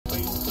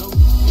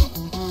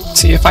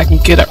See if I can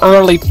get an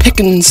early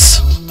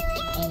pickings.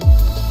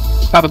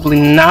 Probably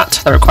not.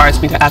 That requires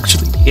me to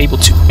actually be able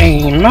to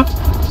aim.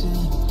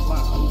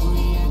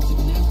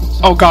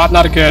 Oh god,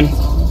 not again.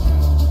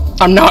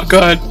 I'm not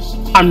good.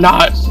 I'm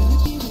not.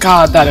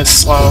 God, that is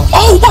slow.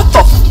 Oh, what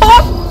the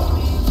fuck?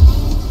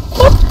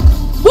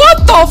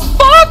 What the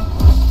fuck?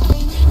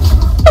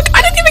 Look,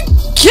 I didn't even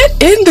get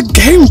in the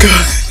game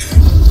good.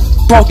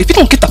 Bro, if you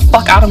don't get the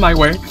fuck out of my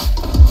way.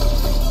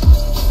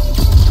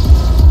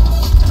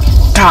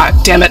 God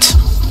damn it.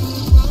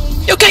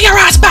 You get your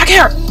ass back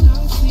here!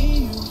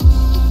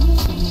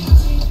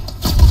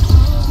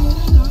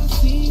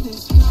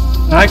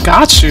 I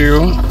got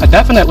you. I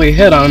definitely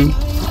hit him.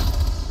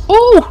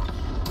 Ooh!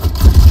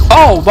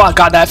 Oh, wow,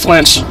 got that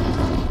flinch.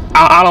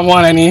 I don't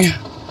want any.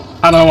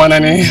 I don't want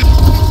any.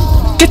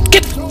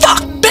 Get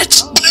fucked,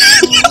 bitch!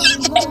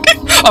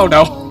 Oh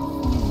no.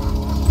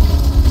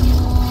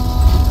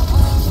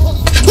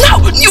 No,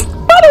 you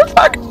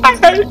motherfucker! I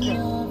hate you.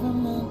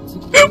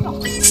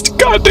 Beast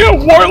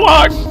goddamn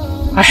warlock.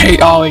 I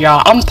hate all of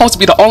y'all. I'm supposed to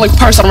be the only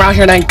person around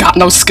here that ain't got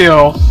no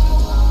skill.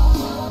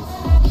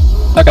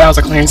 Okay, that was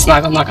a clean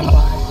snipe, I'm not gonna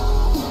lie.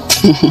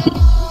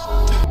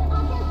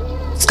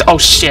 Oh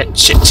shit,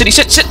 shitty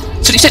shit.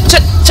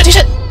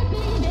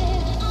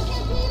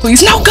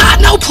 Please, no god,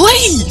 no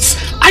please!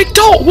 I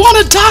don't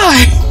wanna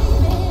die!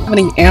 I have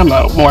any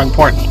ammo, more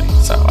importantly,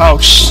 so, oh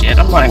shit,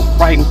 I'm running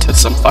right into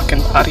some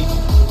fucking body.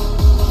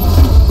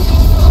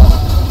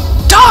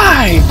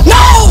 Die!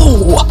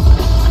 No!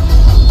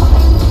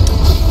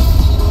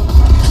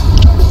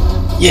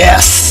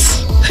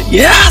 Yes!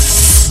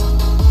 Yes!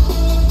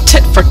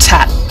 Tit for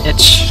tat,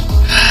 bitch.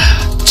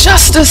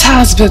 Justice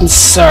has been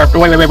served.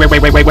 Wait,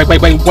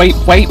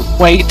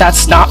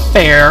 that's not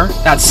fair.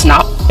 That's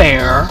not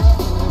fair.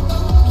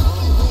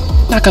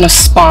 Not gonna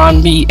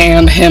spawn me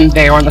and him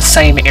there in the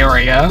same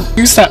area.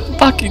 Use that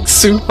fucking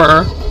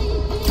super.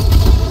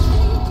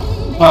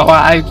 Well,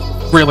 I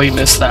really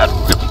missed that.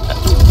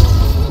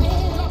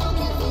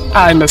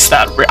 I missed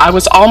that. I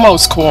was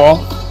almost cool.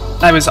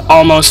 I was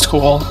almost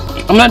cool.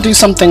 I'm gonna do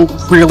something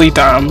really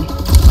dumb.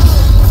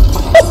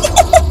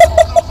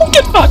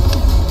 Get fucked!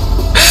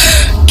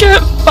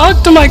 Get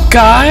fucked, my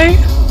guy!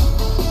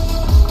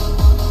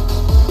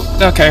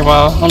 Okay,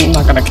 well, I'm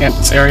not gonna camp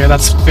this area.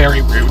 That's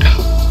very rude.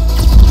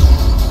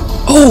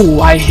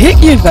 Oh, I hit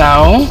you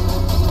though.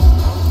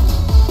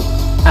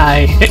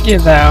 I hit you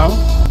though.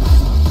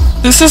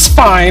 This is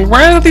fine.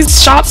 Where are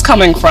these shots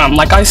coming from?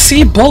 Like, I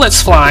see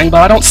bullets flying,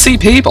 but I don't see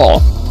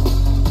people.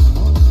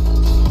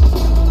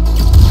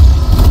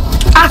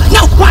 Ah,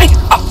 no, why?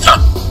 Oh,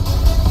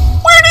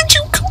 where did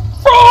you come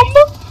from?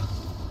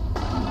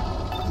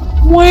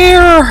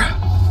 Where?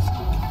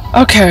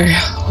 Okay,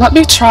 let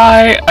me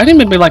try. I need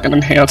maybe like an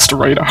enhanced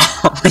radar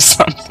or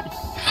something.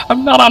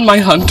 I'm not on my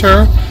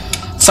hunter,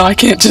 so I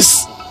can't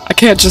just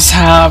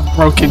have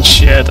broken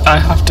shit. I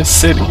have to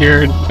sit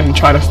here and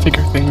try to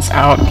figure things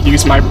out and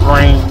use my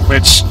brain,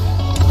 which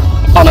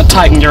on a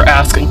Titan you're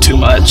asking too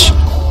much.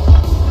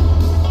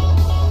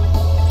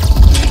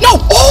 No!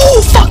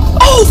 Oh fuck!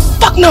 Oh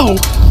fuck no!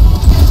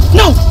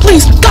 No,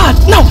 please, God,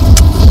 no!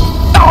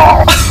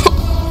 Oh.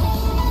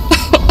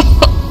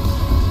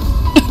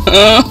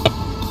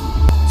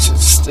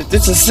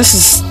 This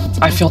is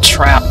I feel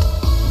trapped.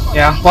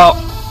 Yeah, well,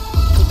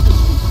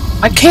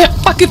 I can't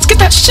fucking get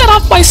that shit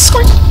off my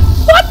screen.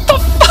 What the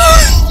fuck?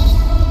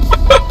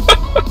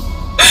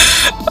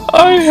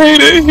 I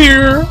hate it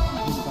here.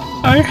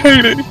 I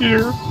hate it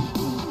here.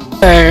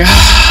 Okay,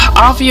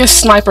 obvious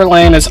sniper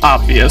lane is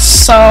obvious,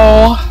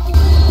 so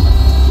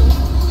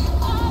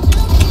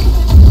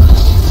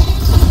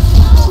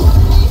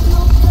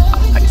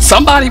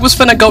somebody was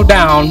finna go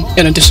down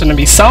in addition to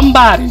me.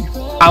 Somebody.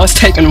 I was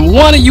taking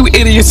one of you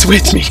idiots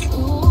with me.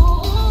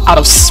 Out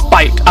of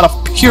spite. Out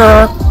of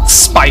pure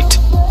spite.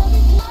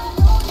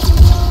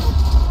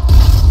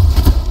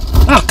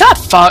 Oh, god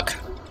fuck.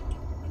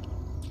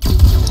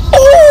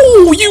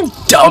 Oh, you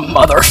dumb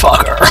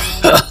motherfucker.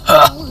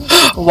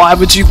 Why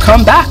would you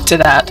come back to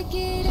that?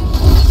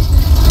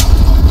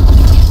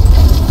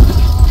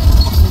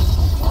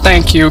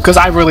 Thank you, because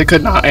I really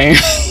could not aim.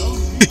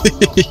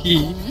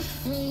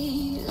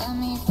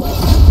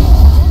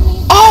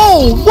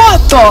 Oh, what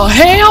the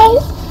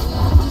hell?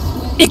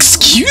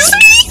 Excuse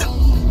me?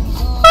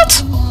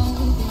 What?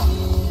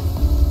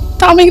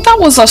 I mean, that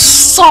was a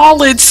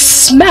solid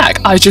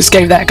smack I just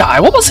gave that guy.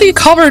 What was he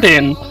covered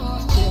in?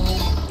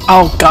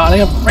 Oh god, they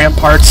have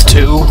ramparts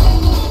too.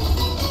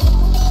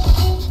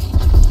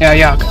 Yeah,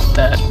 I got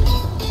that.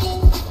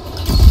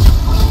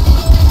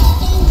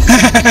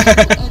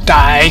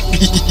 Die.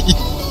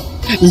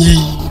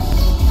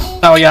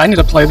 Oh yeah, I need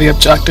to play the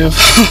objective.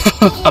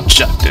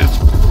 Objective.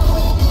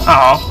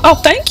 Oh,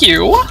 thank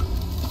you!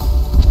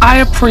 I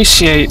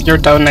appreciate your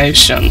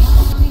donation.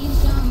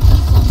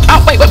 Oh,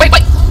 wait!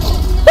 What?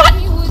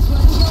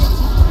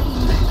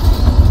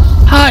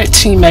 Hi,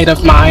 teammate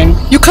of mine.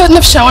 You couldn't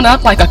have shown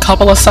up like a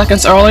couple of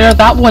seconds earlier?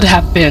 That would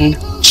have been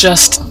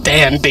just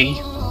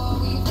dandy.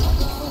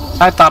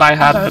 I thought I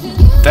had a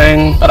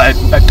thing, but I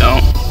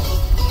don't.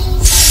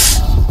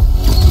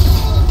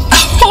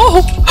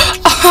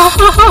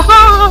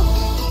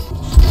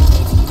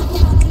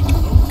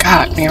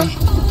 God, man.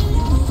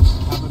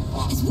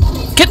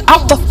 Get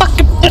out the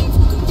fucking...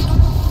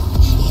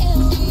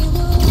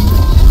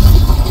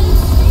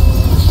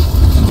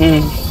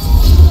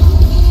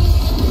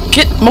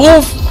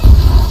 Move!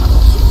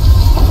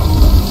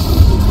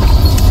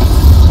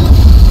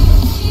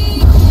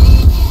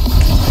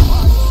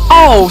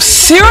 Oh,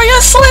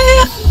 seriously?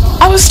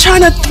 I was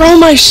trying to throw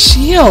my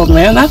shield,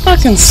 man. That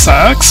fucking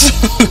sucks.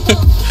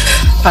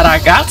 But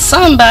I got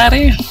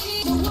somebody.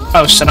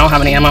 Oh shit, I don't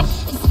have any ammo.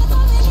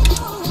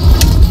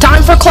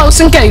 Time for close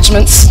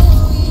engagements.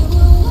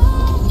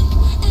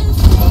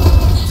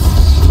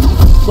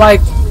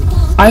 Like,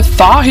 I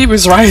thought he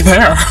was right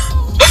there.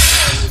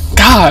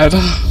 God.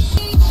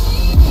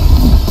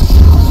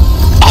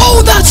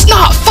 Oh, that's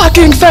not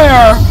fucking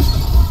fair!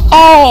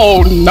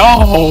 Oh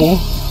no.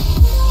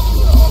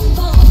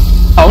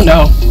 Oh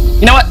no.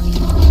 You know what?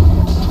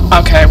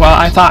 Okay, well,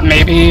 I thought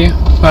maybe,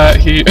 but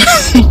he...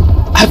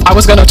 I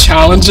was gonna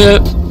challenge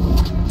it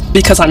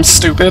because I'm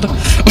stupid.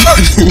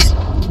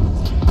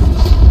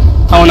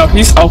 Oh no,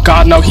 he's... Oh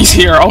god, no, he's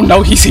here. Oh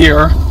no, he's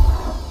here.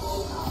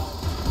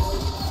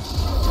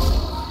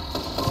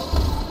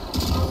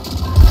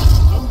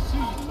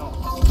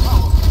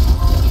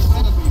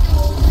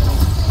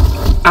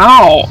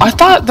 Ow, I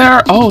thought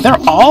they're... Oh, they're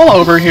all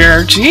over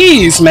here.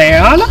 Jeez,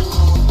 man.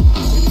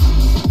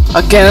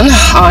 Again,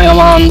 I am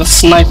on the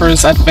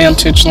sniper's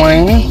advantage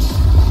lane.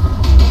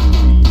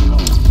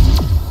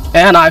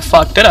 And I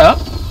fucked it up.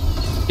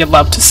 You'd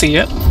love to see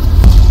it.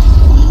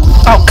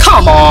 Oh,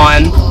 come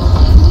on!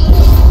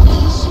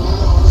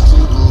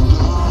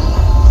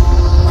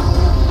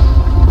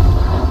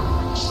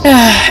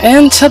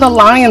 Into the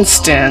lion's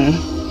den.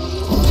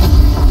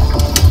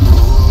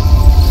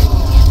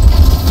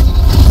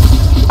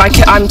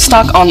 I'm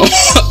stuck on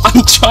the...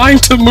 I'm trying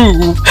to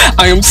move.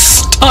 I am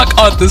stuck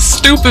on this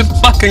stupid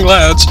fucking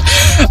ledge.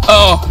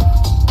 Oh.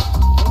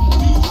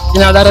 You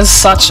know, that is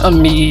such a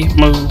me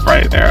move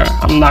right there.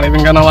 I'm not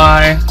even gonna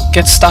lie.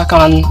 Get stuck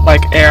on,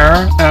 like,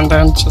 air and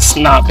then just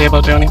not be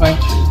able to do anything.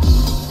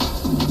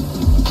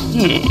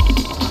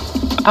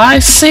 I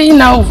see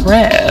no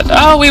red.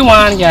 Oh, we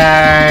won.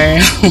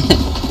 Yay.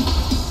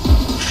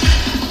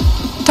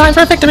 Time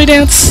for a victory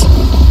dance.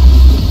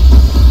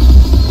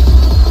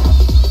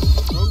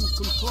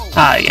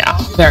 Ah, yeah.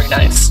 Very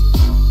nice.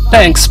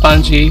 Thanks,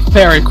 Spongy.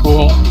 Very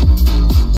cool.